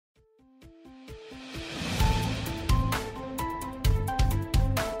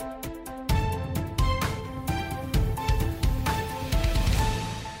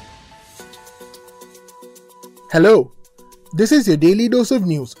Hello, this is your daily dose of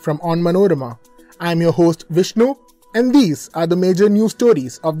news from Onmanorama. I am your host Vishnu, and these are the major news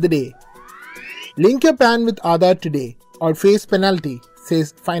stories of the day. Link your PAN with Aadhaar today or face penalty,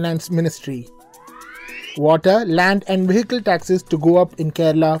 says Finance Ministry. Water, land and vehicle taxes to go up in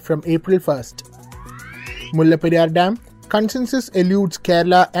Kerala from April 1st. Mullaperiyar Dam, consensus eludes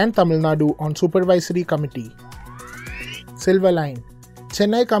Kerala and Tamil Nadu on supervisory committee. Silver line,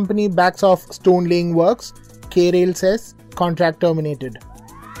 Chennai company backs off stone laying works. K-Rail says contract terminated.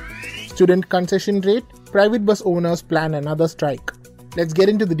 Student concession rate, private bus owners plan another strike. Let's get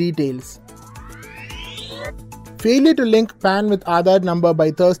into the details. Failure to link PAN with Aadhaar number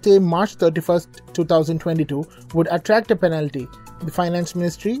by Thursday, March 31st, 2022 would attract a penalty, the Finance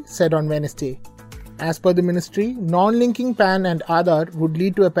Ministry said on Wednesday. As per the ministry, non-linking PAN and Aadhaar would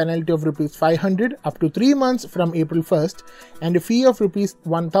lead to a penalty of Rs 500 up to 3 months from April 1st and a fee of Rs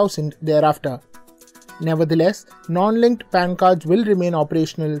 1000 thereafter. Nevertheless, non-linked PAN cards will remain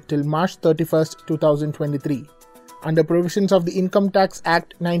operational till March 31st, 2023. Under provisions of the Income Tax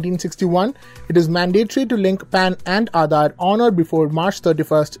Act 1961, it is mandatory to link PAN and Aadhaar on or before March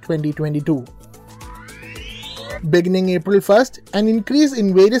 31st, 2022. Beginning April 1st, an increase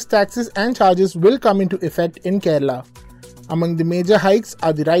in various taxes and charges will come into effect in Kerala. Among the major hikes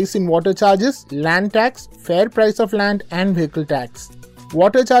are the rise in water charges, land tax, fair price of land and vehicle tax.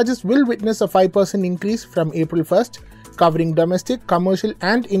 Water charges will witness a 5% increase from April 1st, covering domestic, commercial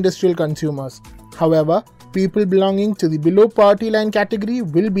and industrial consumers. However, people belonging to the below poverty line category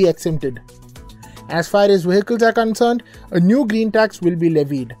will be exempted. As far as vehicles are concerned, a new green tax will be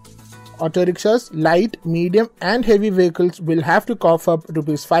levied. Auto rickshaws, light, medium and heavy vehicles will have to cough up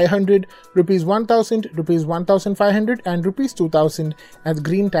Rs 500, Rs 1000, Rs 1500 and Rs 2000 as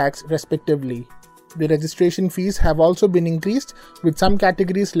green tax respectively. The registration fees have also been increased, with some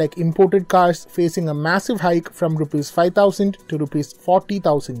categories like imported cars facing a massive hike from Rs 5,000 to Rs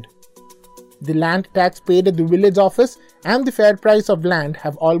 40,000. The land tax paid at the village office and the fair price of land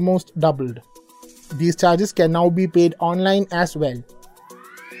have almost doubled. These charges can now be paid online as well.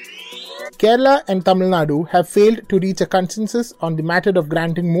 Kerala and Tamil Nadu have failed to reach a consensus on the matter of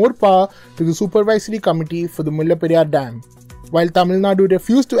granting more power to the supervisory committee for the Mullaperiyar Dam. While Tamil Nadu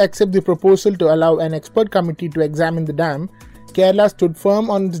refused to accept the proposal to allow an expert committee to examine the dam, Kerala stood firm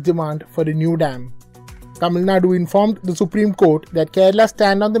on its demand for a new dam. Tamil Nadu informed the Supreme Court that Kerala's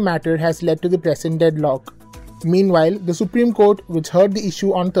stand on the matter has led to the present deadlock. Meanwhile, the Supreme Court, which heard the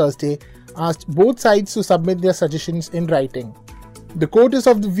issue on Thursday, asked both sides to submit their suggestions in writing. The court is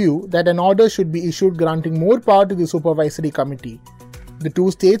of the view that an order should be issued granting more power to the supervisory committee. The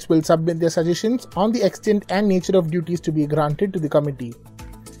two states will submit their suggestions on the extent and nature of duties to be granted to the committee.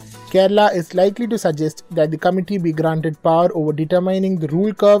 Kerala is likely to suggest that the committee be granted power over determining the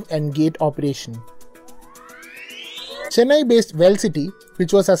rule curve and gate operation. Chennai-based Velcity,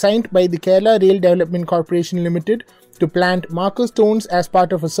 which was assigned by the Kerala Rail Development Corporation Limited to plant marker stones as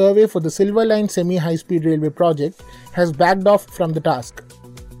part of a survey for the Silver Line semi-high-speed railway project, has backed off from the task.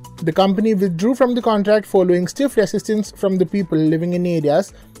 The company withdrew from the contract following stiff resistance from the people living in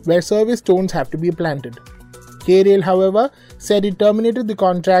areas where survey stones have to be planted. K-Rail, however, said it terminated the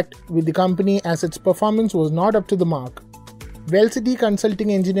contract with the company as its performance was not up to the mark. Velcity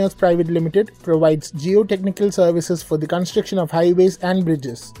Consulting Engineers Private Limited provides geotechnical services for the construction of highways and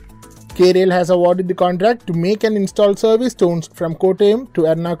bridges. K-Rail has awarded the contract to make and install survey stones from Kottayam to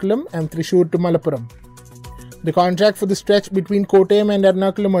Ernakulam and Thrissur to Malappuram. The contract for the stretch between Kottayam and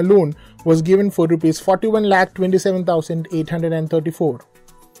Ernakulam alone was given for Rs 41,27,834.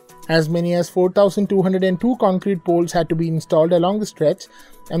 As many as 4,202 concrete poles had to be installed along the stretch,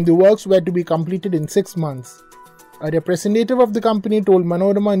 and the works were to be completed in 6 months. A representative of the company told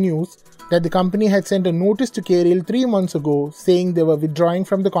Manorama News that the company had sent a notice to K-Rail 3 months ago saying they were withdrawing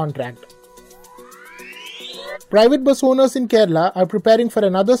from the contract. Private bus owners in Kerala are preparing for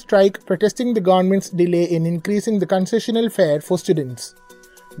another strike protesting the government's delay in increasing the concessional fare for students.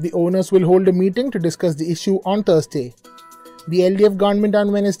 The owners will hold a meeting to discuss the issue on Thursday. The LDF government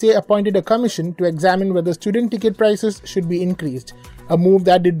on Wednesday appointed a commission to examine whether student ticket prices should be increased, a move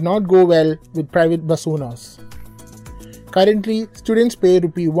that did not go well with private bus owners. Currently, students pay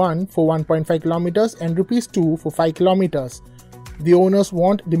Rupee 1 for 1.5 kilometers and Rs 2 for 5 kilometers. The owners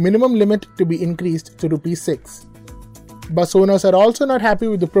want the minimum limit to be increased to Rs 6. Bus owners are also not happy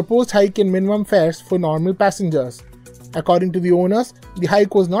with the proposed hike in minimum fares for normal passengers. According to the owners, the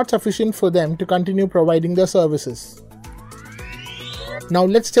hike was not sufficient for them to continue providing their services. Now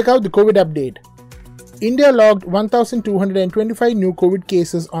let's check out the COVID update. India logged 1,225 new COVID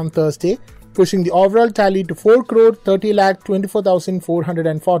cases on Thursday, pushing the overall tally to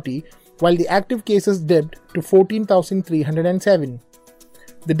 4,30,24,440 while the active cases dipped to 14,307.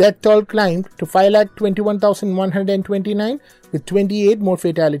 The death toll climbed to 5,21,129 with 28 more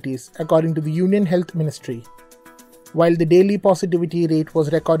fatalities, according to the Union Health Ministry. While the daily positivity rate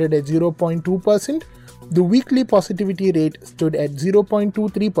was recorded at 0.2%, the weekly positivity rate stood at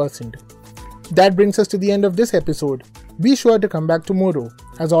 0.23%. That brings us to the end of this episode. Be sure to come back tomorrow.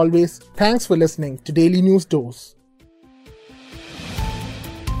 As always, thanks for listening to Daily News Dose.